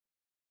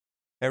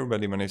Hey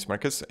everybody, my name is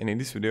Marcus, and in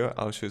this video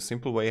I'll show you a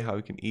simple way how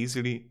you can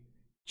easily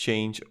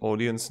change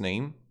audience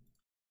name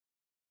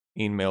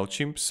in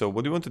Mailchimp. So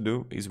what you want to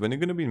do is when you're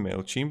going to be in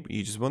Mailchimp,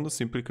 you just want to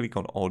simply click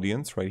on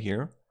audience right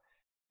here,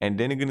 and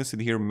then you're going to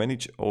see here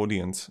manage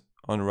audience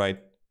on the right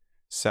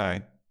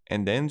side,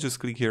 and then just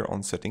click here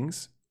on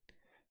settings.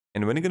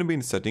 And when you're going to be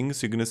in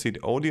settings, you're going to see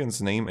the audience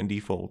name and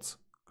defaults.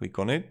 Click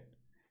on it,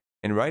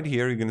 and right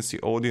here you're going to see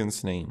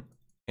audience name.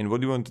 And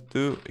what you want to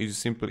do is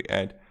just simply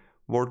add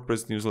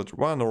WordPress newsletter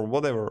 1 or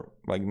whatever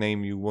like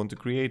name you want to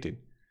create it.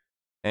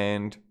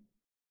 And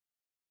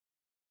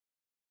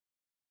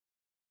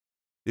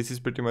this is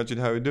pretty much it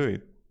how you do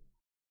it.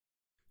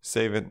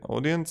 Save an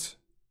audience.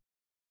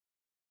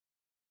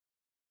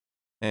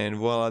 And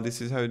voila, this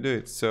is how you do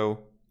it. So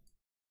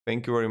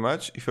thank you very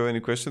much. If you have any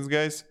questions,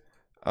 guys,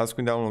 ask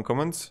me down in the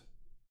comments.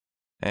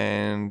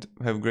 And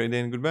have a great day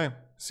and goodbye.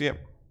 See ya.